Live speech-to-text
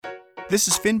This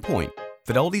is FinPoint,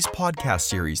 Fidelity's podcast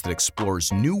series that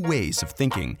explores new ways of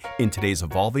thinking in today's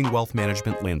evolving wealth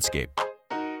management landscape.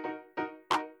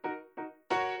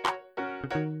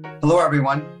 Hello,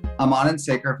 everyone. I'm Anand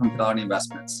Sekar from Fidelity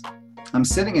Investments. I'm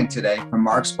sitting in today for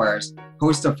Mark Squires,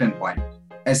 host of FinPoint,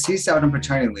 as he's out on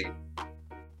paternity leave.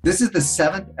 This is the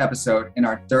 7th episode in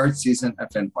our 3rd season of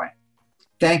FinPoint.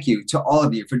 Thank you to all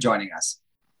of you for joining us.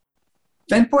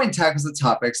 FinPoint tackles the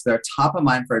topics that are top of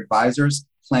mind for advisors,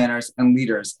 planners, and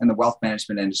leaders in the wealth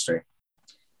management industry.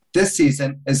 This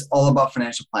season is all about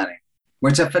financial planning,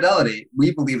 which at Fidelity,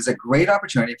 we believe is a great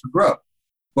opportunity for growth,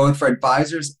 both for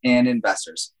advisors and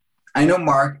investors. I know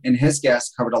Mark and his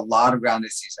guests covered a lot of ground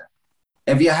this season.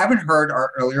 If you haven't heard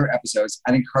our earlier episodes,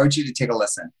 I'd encourage you to take a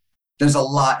listen. There's a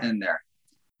lot in there.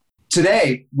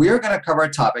 Today, we are going to cover a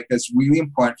topic that's really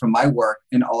important for my work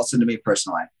and also to me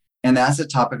personally, and that's the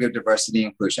topic of diversity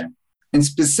and inclusion, and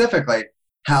specifically,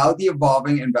 how the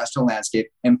evolving investor landscape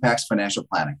impacts financial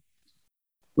planning.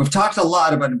 We've talked a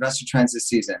lot about investor trends this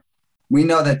season. We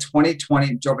know that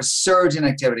 2020 drove a surge in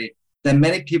activity, that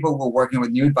many people were working with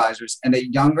new advisors, and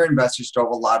that younger investors drove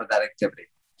a lot of that activity.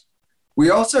 We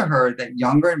also heard that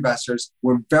younger investors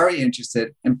were very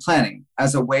interested in planning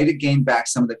as a way to gain back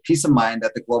some of the peace of mind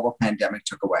that the global pandemic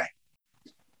took away.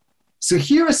 So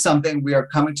here is something we are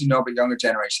coming to know about younger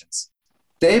generations.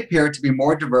 They appear to be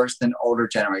more diverse than older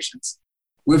generations.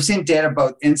 We've seen data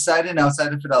both inside and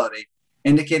outside of Fidelity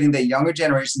indicating that younger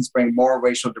generations bring more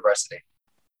racial diversity.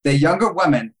 That younger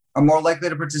women are more likely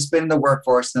to participate in the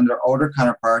workforce than their older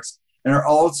counterparts and are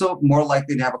also more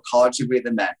likely to have a college degree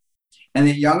than men. And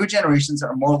that younger generations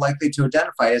are more likely to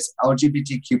identify as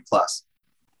LGBTQ+.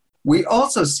 We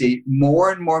also see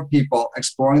more and more people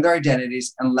exploring their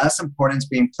identities and less importance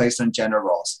being placed on gender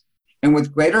roles. And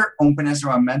with greater openness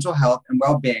around mental health and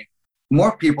well-being,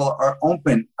 more people are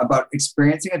open about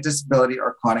experiencing a disability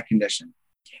or chronic condition.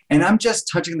 And I'm just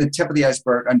touching the tip of the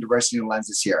iceberg on diversity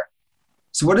lenses here.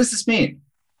 So what does this mean?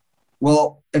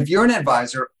 Well, if you're an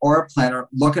advisor or a planner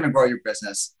looking to grow your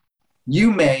business,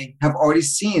 you may have already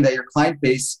seen that your client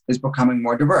base is becoming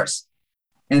more diverse.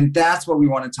 And that's what we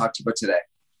want to talk to you about today.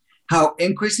 How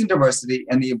increasing diversity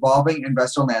and the evolving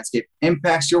investor landscape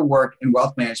impacts your work in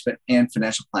wealth management and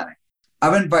financial planning.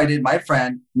 I've invited my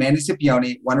friend, Mandy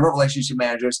Scipione, one of our relationship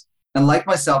managers, and like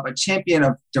myself, a champion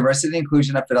of diversity and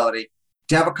inclusion at Fidelity,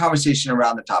 to have a conversation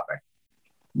around the topic.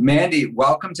 Mandy,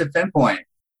 welcome to FinPoint.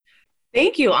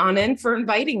 Thank you, Anand, for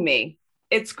inviting me.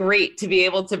 It's great to be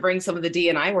able to bring some of the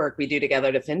D&I work we do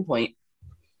together to FinPoint.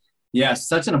 Yes,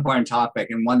 such an important topic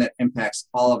and one that impacts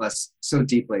all of us so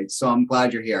deeply. So I'm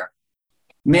glad you're here.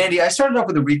 Mandy, I started off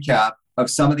with a recap of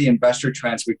some of the investor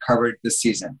trends we covered this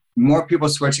season. More people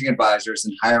switching advisors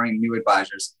and hiring new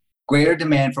advisors, greater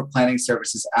demand for planning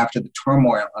services after the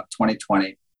turmoil of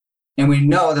 2020. And we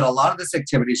know that a lot of this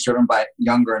activity is driven by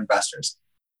younger investors.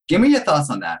 Give me your thoughts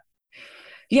on that.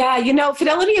 Yeah,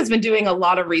 Fidelity has been doing a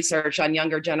lot of research on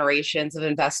younger generations of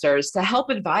investors to help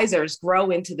advisors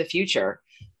grow into the future.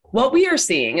 What we are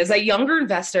seeing is that younger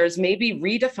investors may be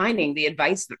redefining the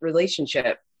advice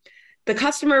relationship. The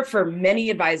customer for many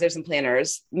advisors and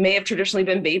planners may have traditionally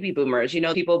been baby boomers,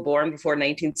 people born before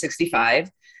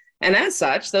 1965. And as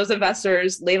such, those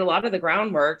investors laid a lot of the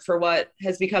groundwork for what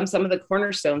has become some of the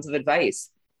cornerstones of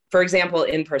advice. For example,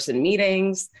 in-person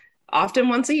meetings, often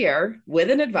once a year,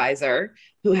 with an advisor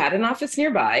who had an office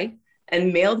nearby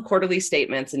and mailed quarterly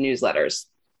statements and newsletters.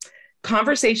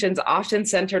 Conversations often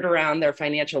centered around their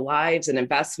financial lives and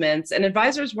investments, and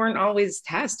advisors weren't always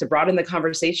tasked to broaden the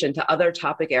conversation to other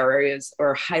topic areas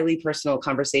or highly personal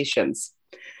conversations.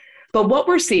 But what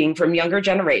we're seeing from younger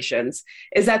generations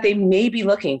is that they may be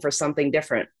looking for something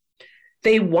different.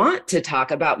 They want to talk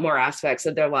about more aspects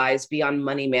of their lives beyond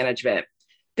money management.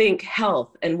 Think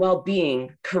health and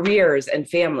well-being, careers, and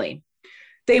family.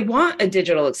 They want a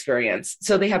digital experience,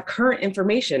 so they have current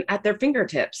information at their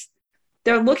fingertips.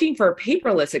 They're looking for a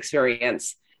paperless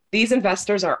experience. These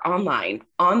investors are online,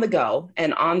 on the go,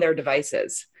 and on their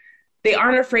devices. They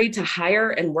aren't afraid to hire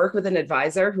and work with an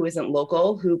advisor who isn't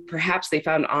local, who perhaps they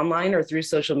found online or through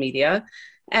social media.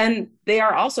 And they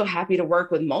are also happy to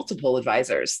work with multiple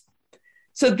advisors.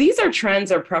 So these are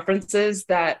trends or preferences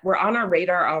that were on our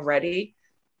radar already.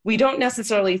 We don't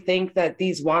necessarily think that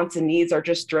these wants and needs are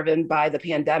just driven by the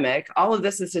pandemic. All of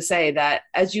this is to say that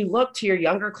as you look to your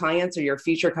younger clients or your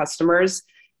future customers,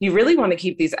 you really want to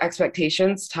keep these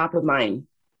expectations top of mind.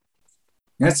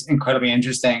 That's incredibly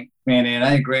interesting, Mandy, and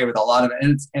I agree with a lot of it.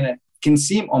 And it can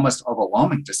seem almost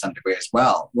overwhelming to some degree as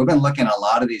well. We've been looking at a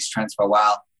lot of these trends for a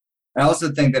while. I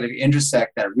also think that if you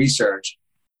intersect that research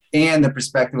and the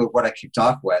perspective of what I kicked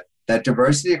off with, that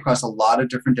diversity across a lot of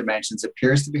different dimensions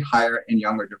appears to be higher in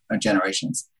younger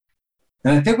generations.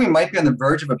 And I think we might be on the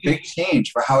verge of a big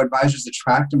change for how advisors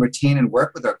attract and retain and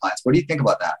work with their clients. What do you think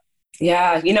about that?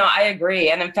 Yeah, I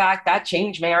agree. And in fact, that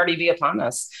change may already be upon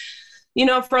us.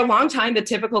 For a long time, the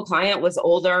typical client was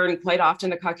older and quite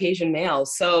often a Caucasian male.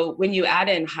 So when you add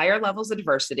in higher levels of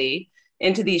diversity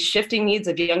into these shifting needs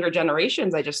of younger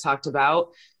generations I just talked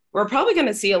about, we're probably going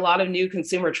to see a lot of new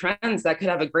consumer trends that could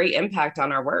have a great impact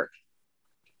on our work.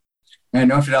 And I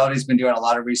know Fidelity's been doing a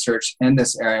lot of research in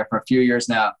this area for a few years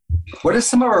now. What is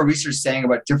some of our research saying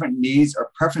about different needs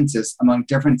or preferences among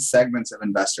different segments of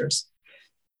investors?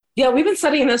 Yeah, we've been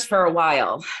studying this for a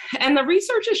while, and the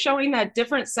research is showing that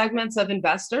different segments of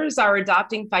investors are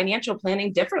adopting financial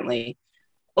planning differently.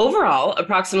 Overall,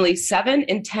 approximately 7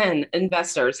 in 10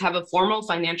 investors have a formal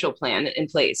financial plan in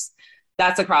place.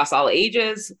 That's across all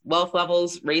ages, wealth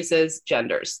levels, races,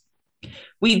 genders.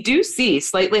 We do see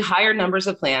slightly higher numbers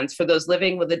of plans for those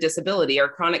living with a disability or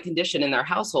chronic condition in their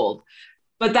household,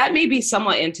 but that may be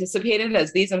somewhat anticipated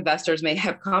as these investors may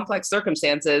have complex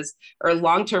circumstances or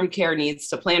long-term care needs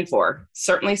to plan for.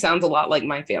 Certainly sounds a lot like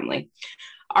my family.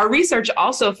 Our research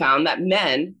also found that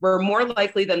men were more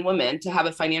likely than women to have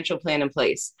a financial plan in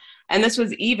place. And this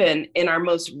was even in our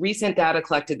most recent data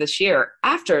collected this year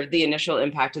after the initial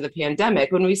impact of the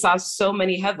pandemic, when we saw so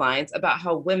many headlines about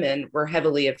how women were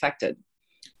heavily affected.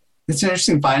 It's an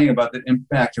interesting finding about the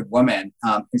impact of women,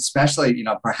 especially,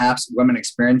 perhaps women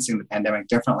experiencing the pandemic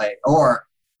differently, or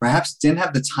perhaps didn't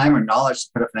have the time or knowledge to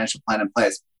put a financial plan in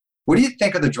place. What do you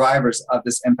think are the drivers of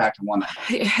this impact on women?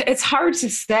 It's hard to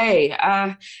say.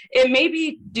 It may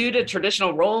be due to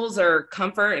traditional roles or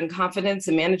comfort and confidence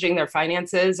in managing their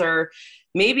finances, or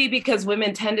maybe because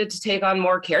women tended to take on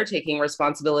more caretaking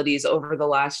responsibilities over the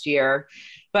last year.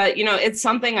 But, it's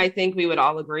something I think we would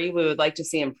all agree we would like to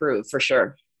see improve for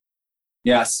sure.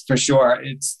 Yes, for sure.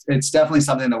 It's definitely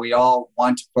something that we all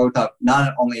want to both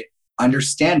not only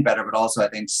understand better, but also I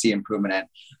think see improvement in.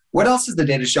 What else is the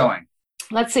data showing?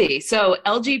 Let's see. So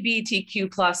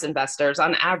LGBTQ plus investors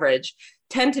on average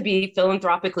tend to be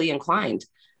philanthropically inclined.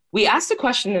 We asked a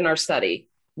question in our study: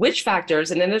 which factors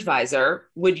in an advisor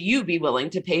would you be willing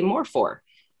to pay more for?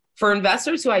 For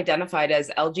investors who identified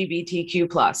as LGBTQ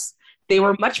plus, they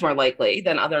were much more likely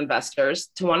than other investors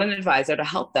to want an advisor to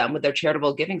help them with their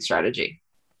charitable giving strategy.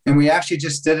 And we actually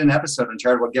just did an episode on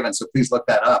charitable giving, so please look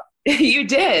that up. You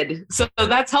did. So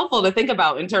that's helpful to think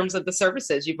about in terms of the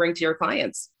services you bring to your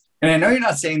clients. And I know you're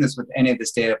not saying this with any of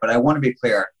this data, but I want to be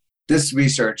clear. This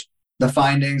research, the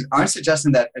findings aren't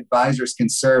suggesting that advisors can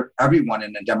serve everyone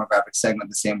in a demographic segment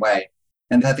the same way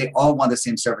and that they all want the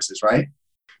same services, right?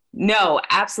 No,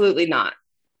 absolutely not.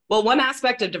 Well, one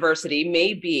aspect of diversity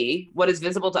may be what is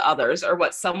visible to others or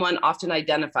what someone often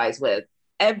identifies with.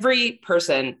 Every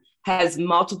person has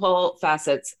multiple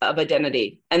facets of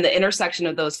identity, and the intersection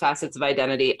of those facets of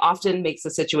identity often makes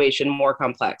the situation more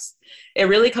complex. It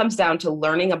really comes down to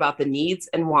learning about the needs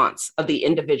and wants of the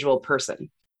individual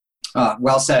person.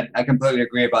 Well said. I completely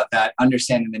agree about that,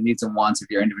 understanding the needs and wants of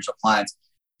your individual clients.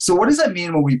 So what does that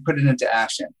mean when we put it into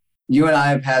action? You and I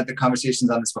have had the conversations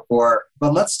on this before,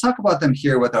 but let's talk about them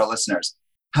here with our listeners.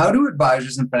 How do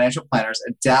advisors and financial planners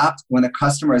adapt when the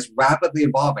customer is rapidly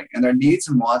evolving and their needs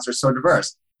and wants are so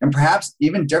diverse, and perhaps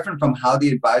even different from how the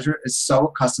advisor is so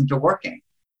accustomed to working?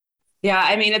 Yeah,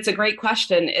 it's a great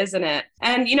question, isn't it?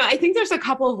 And, I think there's a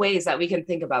couple of ways that we can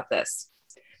think about this.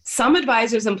 Some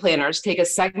advisors and planners take a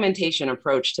segmentation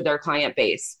approach to their client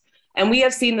base, and we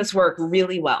have seen this work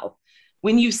really well.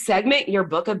 When you segment your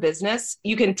book of business,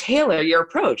 you can tailor your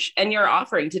approach and your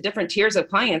offering to different tiers of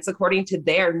clients according to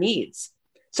their needs.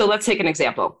 So let's take an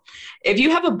example. If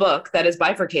you have a book that is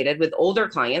bifurcated with older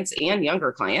clients and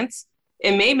younger clients,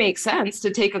 it may make sense to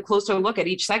take a closer look at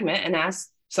each segment and ask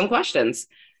some questions.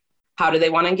 How do they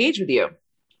want to engage with you?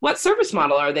 What service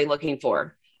model are they looking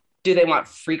for? Do they want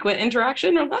frequent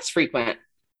interaction or less frequent?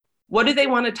 What do they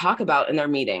want to talk about in their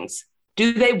meetings?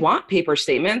 Do they want paper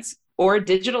statements or a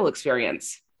digital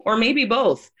experience? Or maybe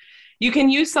both. You can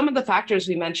use some of the factors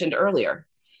we mentioned earlier.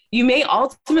 You may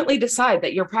ultimately decide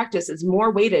that your practice is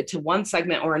more weighted to one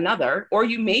segment or another, or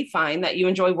you may find that you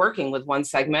enjoy working with one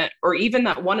segment, or even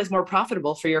that one is more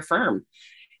profitable for your firm.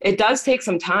 It does take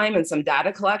some time and some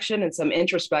data collection and some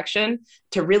introspection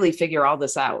to really figure all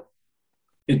this out.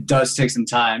 It does take some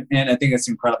time, and I think it's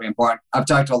incredibly important. I've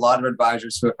talked to a lot of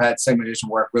advisors who have had segmentation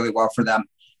work really well for them.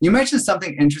 You mentioned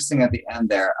something interesting at the end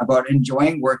there about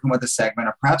enjoying working with a segment,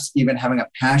 or perhaps even having a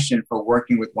passion for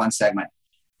working with one segment.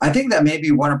 I think that may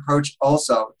be one approach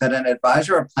also, that an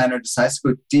advisor or planner decides to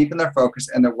go deep in their focus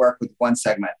and their work with one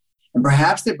segment. And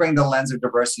perhaps they bring the lens of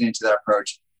diversity into their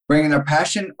approach. bringing their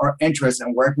passion or interest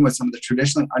and working with some of the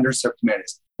traditionally underserved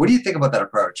communities. What do you think about that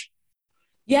approach?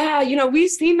 Yeah, we've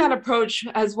seen that approach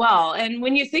as well. And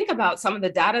when you think about some of the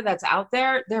data that's out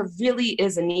there, there really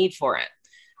is a need for it.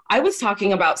 I was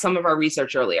talking about some of our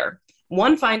research earlier.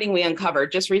 One finding we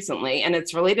uncovered just recently, and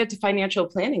it's related to financial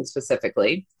planning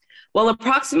specifically. While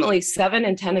approximately 7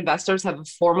 in 10 investors have a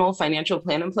formal financial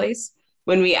plan in place,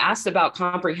 when we asked about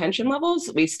comprehension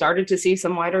levels, we started to see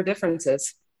some wider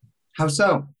differences. How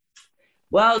so?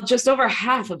 Well, just over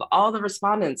half of all the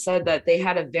respondents said that they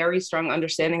had a very strong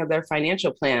understanding of their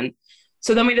financial plan.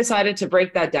 So then we decided to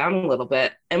break that down a little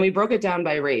bit, and we broke it down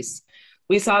by race.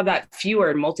 We saw that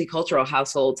fewer multicultural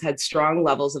households had strong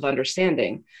levels of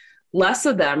understanding. Less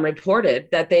of them reported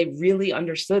that they really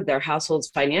understood their household's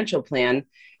financial plan,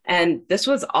 and this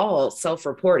was all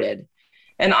self-reported.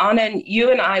 And Anand,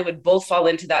 you and I would both fall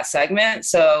into that segment,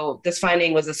 so this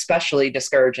finding was especially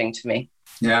discouraging to me.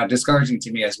 Yeah, discouraging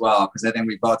to me as well, because I think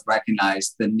we both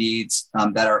recognize the needs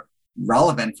that are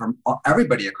relevant for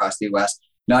everybody across the U.S.,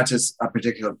 not just a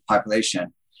particular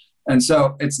population. And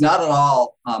so it's not at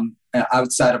all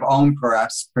outside of own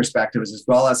perspectives, as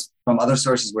well as from other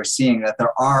sources, we're seeing that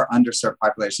there are underserved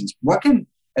populations. What can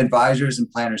advisors and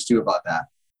planners do about that?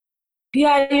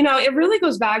 Yeah, it really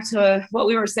goes back to what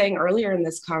we were saying earlier in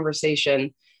this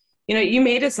conversation. You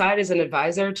may decide as an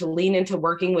advisor to lean into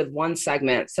working with one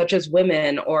segment, such as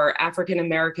women or African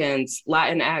Americans,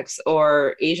 Latinx,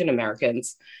 or Asian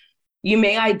Americans. You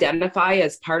may identify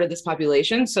as part of this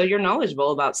population, so you're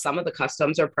knowledgeable about some of the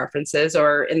customs or preferences,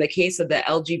 or in the case of the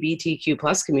LGBTQ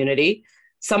plus community,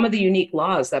 some of the unique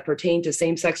laws that pertain to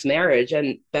same-sex marriage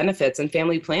and benefits and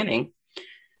family planning.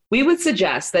 We would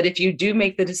suggest that if you do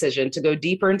make the decision to go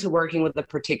deeper into working with a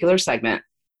particular segment,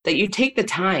 that you take the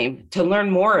time to learn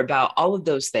more about all of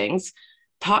those things,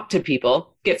 talk to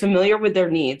people, get familiar with their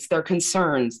needs, their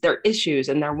concerns, their issues,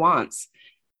 and their wants.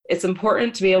 It's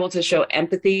important to be able to show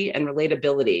empathy and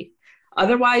relatability.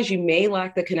 Otherwise, you may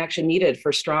lack the connection needed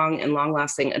for strong and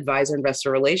long-lasting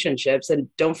advisor-investor relationships. And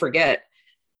don't forget,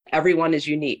 everyone is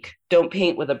unique. Don't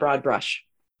paint with a broad brush.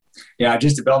 Yeah,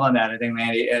 just to build on that, I think,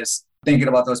 Mandy, is thinking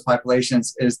about those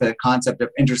populations is the concept of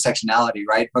intersectionality,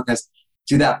 right? Because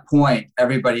to that point,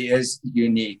 everybody is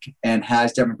unique and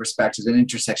has different perspectives, and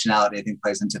intersectionality, I think,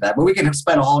 plays into that. But we can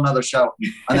spend a whole nother show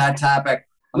on that topic.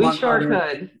 We sure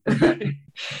could.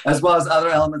 As well as other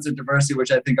elements of diversity,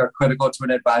 which I think are critical to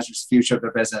an advisor's future of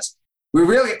their business. We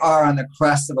really are on the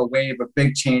crest of a wave of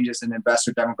big changes in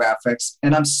investor demographics.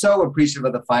 And I'm so appreciative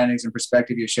of the findings and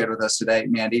perspective you shared with us today,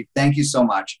 Mandy. Thank you so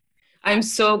much. I'm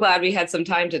so glad we had some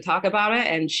time to talk about it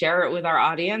and share it with our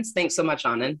audience. Thanks so much,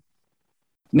 Anand.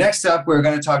 Next up, we're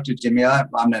going to talk to Jamila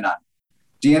Ramnanan,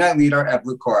 D&I leader at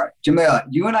Blucora. Jamila,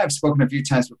 you and I have spoken a few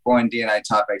times before on D&I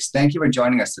topics. Thank you for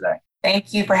joining us today.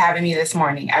 Thank you for having me this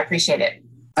morning. I appreciate it.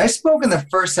 I spoke in the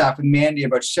first half with Mandy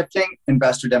about shifting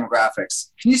investor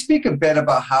demographics. Can you speak a bit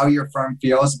about how your firm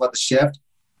feels about the shift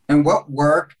and what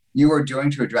work you are doing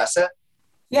to address it?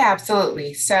 Yeah,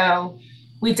 absolutely. So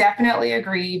we definitely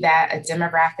agree that a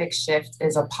demographic shift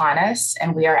is upon us,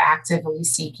 and we are actively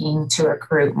seeking to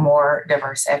recruit more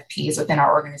diverse FPs within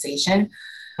our organization.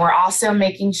 We're also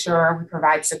making sure we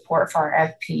provide support for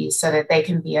our FPs so that they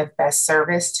can be of best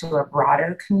service to a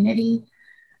broader community.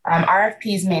 Our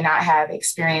FPs may not have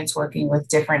experience working with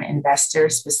different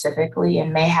investors specifically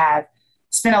and may have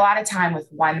spent a lot of time with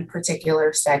one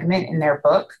particular segment in their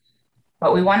book,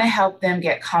 but we want to help them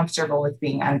get comfortable with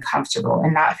being uncomfortable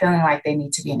and not feeling like they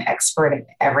need to be an expert at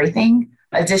everything.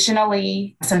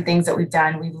 Additionally, some things that we've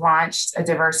done, we've launched a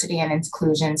diversity and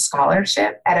inclusion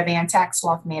scholarship at Avantax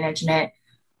Wealth Management.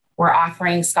 We're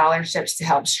offering scholarships to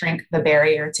help shrink the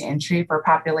barrier to entry for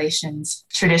populations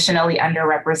traditionally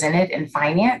underrepresented in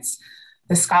finance.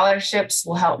 The scholarships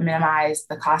will help minimize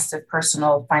the cost of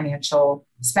personal financial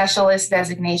specialist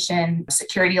designation,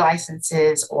 security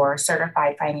licenses, or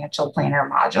certified financial planner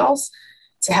modules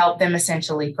to help them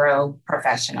essentially grow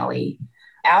professionally.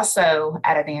 Also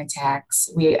at Avantax,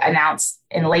 we announced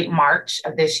in late March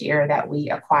of this year that we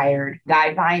acquired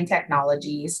Guidevine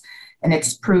Technologies and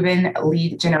its proven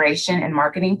lead generation and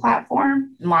marketing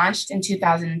platform. Launched in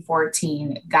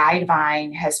 2014,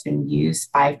 Guidevine has been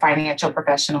used by financial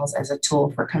professionals as a tool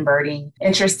for converting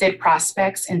interested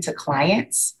prospects into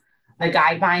clients. The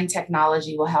Guidevine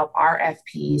technology will help our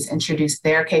FPs introduce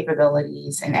their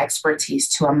capabilities and expertise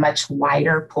to a much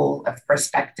wider pool of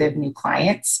prospective new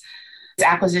clients. This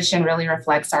acquisition really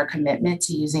reflects our commitment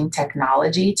to using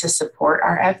technology to support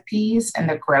our FPs and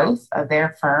the growth of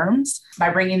their firms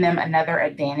by bringing them another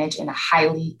advantage in a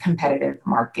highly competitive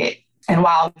market. And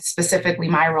while specifically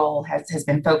my role has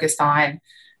been focused on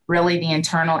really the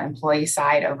internal employee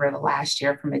side over the last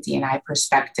year from a D&I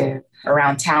perspective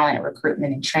around talent,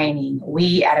 recruitment, and training.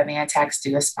 We at Avantax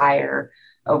do aspire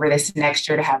over this next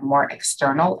year to have more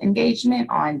external engagement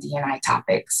on D&I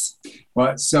topics.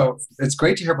 Well, so it's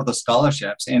great to hear about the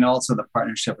scholarships and also the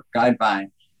partnership with Guidevine.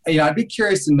 I'd be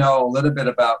curious to know a little bit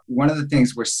about one of the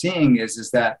things we're seeing is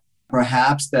that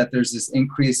perhaps that there's this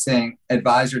increasing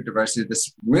advisor diversity,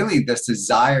 this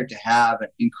desire to have an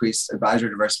increased advisor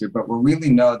diversity, but we really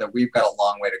know that we've got a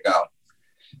long way to go.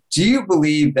 Do you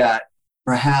believe that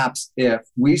perhaps if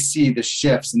we see the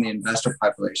shifts in the investor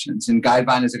populations, and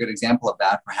Guidevine is a good example of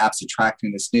that, perhaps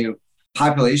attracting this new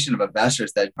population of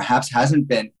investors that perhaps hasn't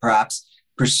been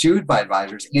pursued by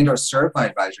advisors and or served by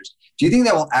advisors, do you think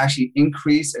that will actually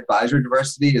increase advisor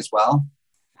diversity as well?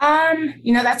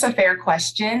 That's a fair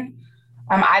question.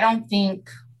 I don't think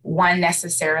one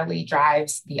necessarily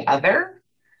drives the other.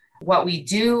 What we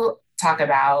do talk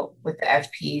about with the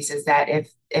FPs is that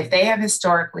if they have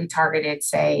historically targeted,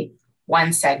 say,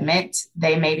 one segment,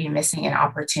 they may be missing an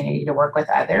opportunity to work with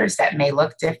others that may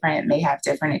look different, may have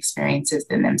different experiences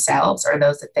than themselves or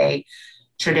those that they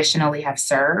traditionally have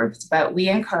served. But we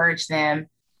encourage them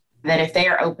that if they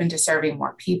are open to serving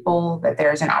more people, that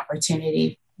there's an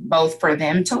opportunity both for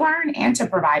them to learn and to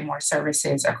provide more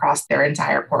services across their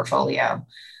entire portfolio.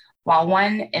 While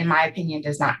one, in my opinion,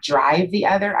 does not drive the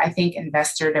other, I think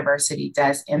investor diversity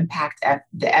does impact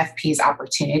the FP's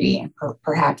opportunity and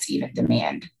perhaps even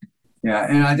demand. Yeah,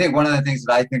 and I think one of the things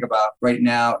that I think about right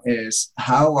now is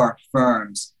how are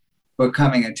firms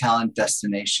becoming a talent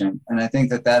destination? And I think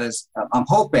that is, I'm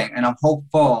hoping and I'm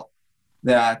hopeful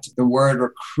that the word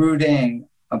recruiting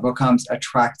becomes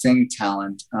attracting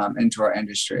talent into our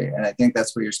industry. And I think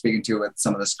that's what you're speaking to with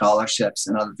some of the scholarships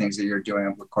and other things that you're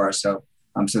doing with Corso.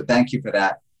 So thank you for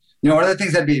that. One of the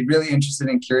things I'd be really interested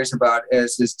and curious about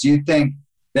is do you think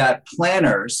that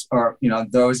planners or,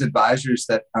 those advisors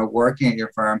that are working at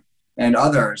your firm and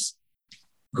others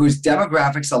whose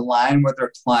demographics align with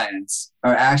their clients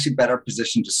are actually better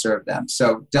positioned to serve them?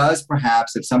 So does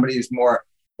perhaps if somebody is more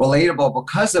relatable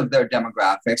because of their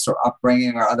demographics or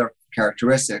upbringing or other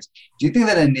characteristics, do you think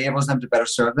that enables them to better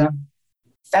serve them?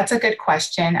 That's a good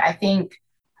question. I think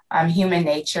human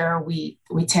nature, we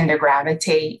tend to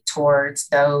gravitate towards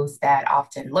those that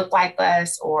often look like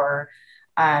us or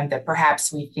that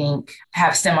perhaps we think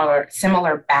have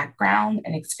similar background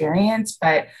and experience.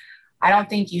 But I don't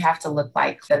think you have to look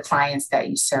like the clients that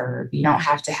you serve. You don't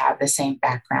have to have the same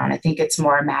background. I think it's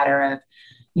more a matter of,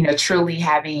 truly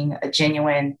having a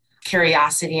genuine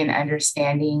curiosity and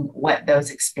understanding what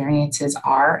those experiences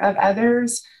are of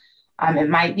others. It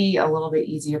might be a little bit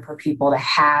easier for people to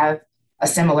have a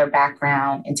similar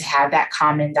background and to have that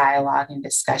common dialogue and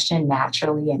discussion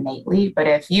naturally, innately. But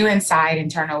if you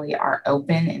internally are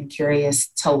open and curious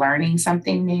to learning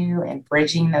something new and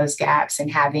bridging those gaps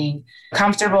and having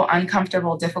comfortable,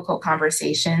 uncomfortable, difficult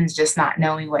conversations, just not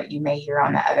knowing what you may hear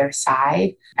on the other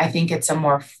side, I think it's a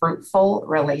more fruitful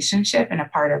relationship and a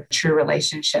part of true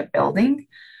relationship building.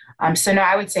 So no,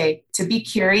 I would say to be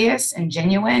curious and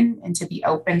genuine and to be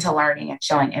open to learning and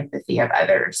showing empathy of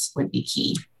others would be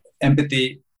key.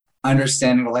 Empathy,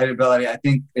 understanding, relatability, I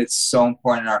think it's so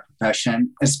important in our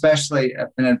profession, especially if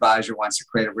an advisor wants to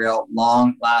create a real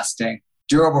long-lasting,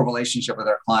 durable relationship with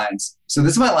their clients. So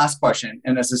this is my last question,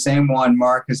 and it's the same one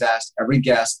Mark has asked every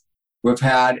guest we've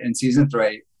had in season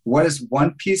 3. What is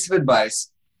one piece of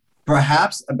advice,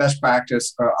 perhaps a best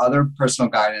practice or other personal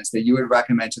guidance that you would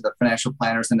recommend to the financial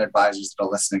planners and advisors that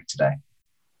are listening today?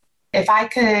 If I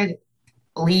could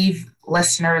leave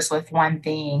listeners with one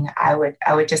thing, I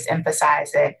would just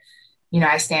emphasize that,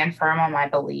 I stand firm on my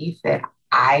belief that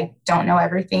I don't know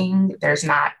everything. There's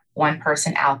not one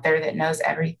person out there that knows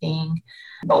everything.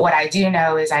 But what I do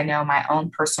know is I know my own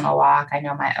personal walk. I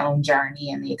know my own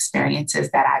journey and the experiences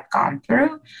that I've gone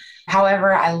through.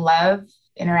 However, I love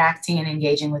interacting and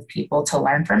engaging with people to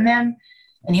learn from them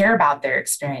and hear about their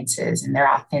experiences and their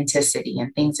authenticity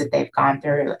and things that they've gone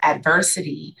through,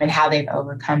 adversity, and how they've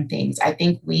overcome things. I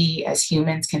think we as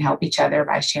humans can help each other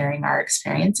by sharing our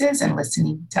experiences and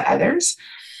listening to others.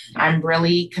 I'm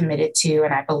really committed to,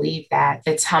 and I believe that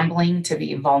it's humbling to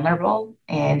be vulnerable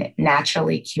and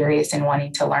naturally curious and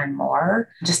wanting to learn more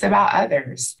just about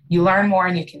others. You learn more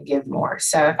and you can give more.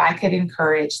 So if I could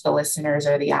encourage the listeners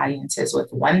or the audiences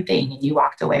with one thing and you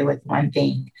walked away with one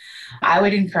thing, I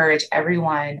would encourage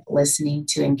everyone listening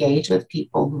to engage with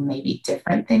people who may be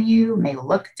different than you, may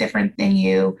look different than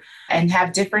you, and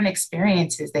have different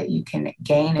experiences that you can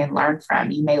gain and learn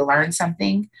from. You may learn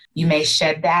something, you may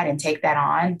shed that and take that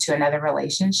on to another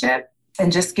relationship.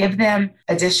 And just give them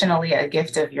additionally a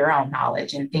gift of your own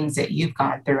knowledge and things that you've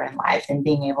gone through in life, and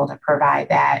being able to provide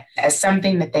that as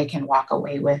something that they can walk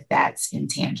away with that's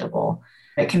intangible.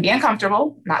 It can be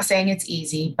uncomfortable, I'm not saying it's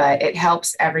easy, but it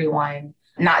helps everyone,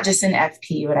 not just in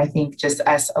FP, but I think just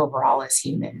us overall as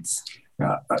humans.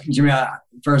 Jamila,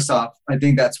 first off, I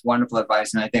think that's wonderful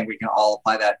advice. And I think we can all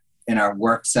apply that in our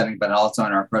work setting, but also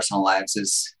in our personal lives,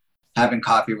 is having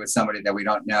coffee with somebody that we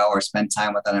don't know or spend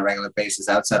time with on a regular basis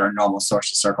outside our normal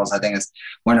social circles. I think is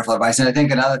wonderful advice. And I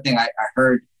think another thing I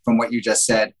heard from what you just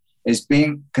said is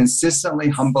being consistently,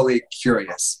 humbly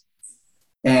curious.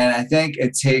 And I think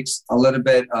it takes a little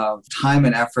bit of time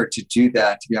and effort to do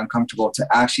that, to be uncomfortable, to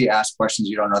actually ask questions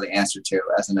you don't know the answer to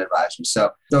as an advisor.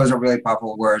 So those are really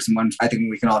powerful words, and one I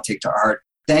think we can all take to heart.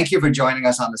 Thank you for joining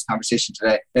us on this conversation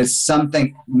today. It's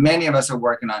something many of us are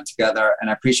working on together,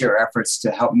 and I appreciate your efforts to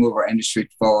help move our industry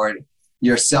forward,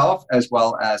 yourself as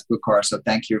well as Blucora. So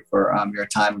thank you for your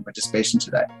time and participation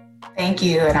today. Thank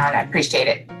you, and I appreciate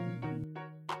it.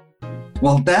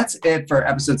 Well, that's it for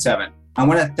episode 7. I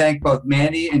want to thank both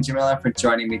Mandy and Jamila for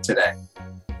joining me today.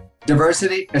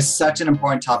 Diversity is such an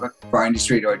important topic for our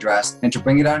industry to address, and to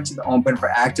bring it out into the open for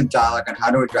active dialogue on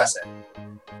how to address it.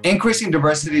 Increasing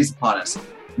diversity is upon us.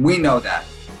 We know that.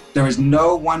 There is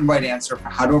no one right answer for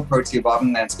how to approach the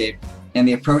evolving landscape, and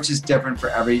the approach is different for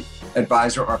every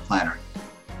advisor or planner.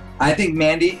 I think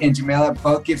Mandy and Jamila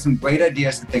both give some great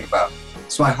ideas to think about,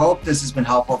 so I hope this has been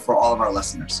helpful for all of our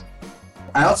listeners.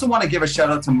 I also want to give a shout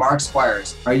out to Mark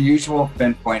Squires, our usual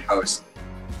FinPoint host.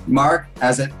 Mark,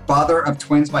 as a father of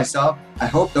twins myself, I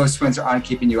hope those twins aren't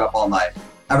keeping you up all night.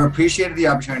 I've appreciated the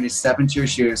opportunity to step into your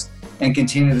shoes and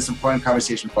continue this important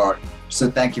conversation forward.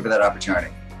 So thank you for that opportunity.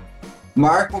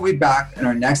 Mark will be back in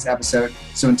our next episode.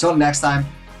 So until next time,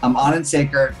 I'm Anand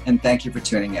Sekar, and thank you for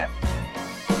tuning in.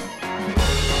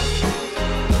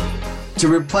 To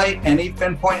replay any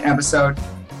FinPoint episode,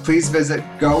 please visit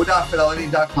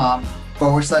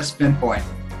go.fidelity.com/FinPoint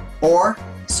or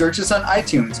search us on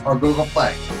iTunes or Google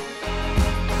Play.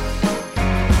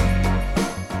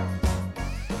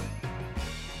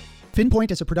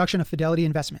 FinPoint is a production of Fidelity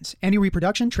Investments. Any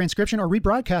reproduction, transcription, or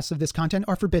rebroadcasts of this content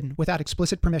are forbidden without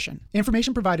explicit permission.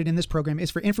 Information provided in this program is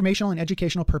for informational and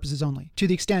educational purposes only. To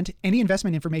the extent any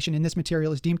investment information in this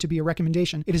material is deemed to be a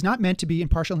recommendation, it is not meant to be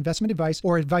impartial investment advice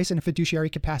or advice in a fiduciary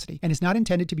capacity, and is not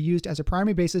intended to be used as a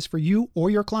primary basis for you or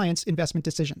your clients' investment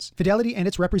decisions. Fidelity and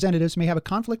its representatives may have a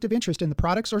conflict of interest in the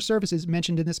products or services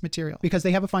mentioned in this material because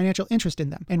they have a financial interest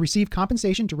in them and receive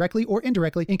compensation directly or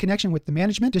indirectly in connection with the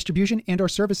management, distribution, and/or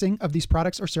servicing of these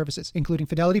products or services, including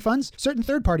Fidelity funds, certain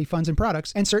third-party funds and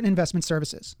products, and certain investment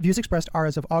services. Views expressed are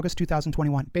as of August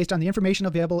 2021, based on the information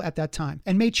available at that time,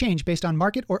 and may change based on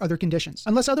market or other conditions.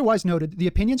 Unless otherwise noted, the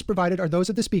opinions provided are those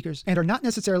of the speakers and are not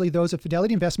necessarily those of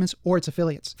Fidelity Investments or its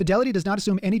affiliates. Fidelity does not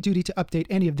assume any duty to update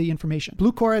any of the information.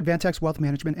 Blucora Advantex Wealth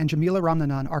Management and Jamila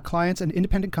Ramnanan are clients and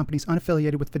independent companies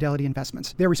unaffiliated with Fidelity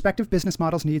Investments. Their respective business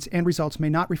models, needs, and results may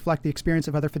not reflect the experience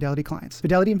of other Fidelity clients.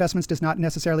 Fidelity Investments does not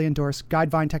necessarily endorse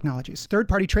Guidevine Technologies.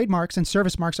 Third-party trademarks and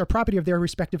service marks are property of their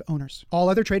respective owners. All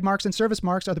other trademarks and service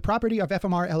marks are the property of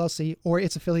FMR LLC or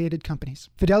its affiliated companies.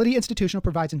 Fidelity Institutional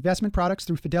provides investment products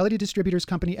through Fidelity Distributors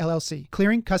Company LLC,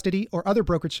 clearing, custody, or other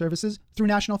brokerage services through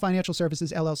National Financial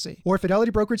Services LLC, or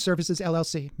Fidelity Brokerage Services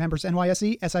LLC, members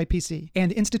NYSE, SIPC,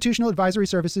 and institutional advisory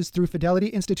services through Fidelity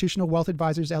Institutional Wealth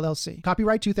Advisors LLC.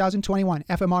 Copyright 2021,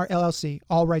 FMR LLC,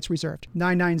 all rights reserved.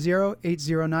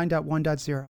 990-809.1.0.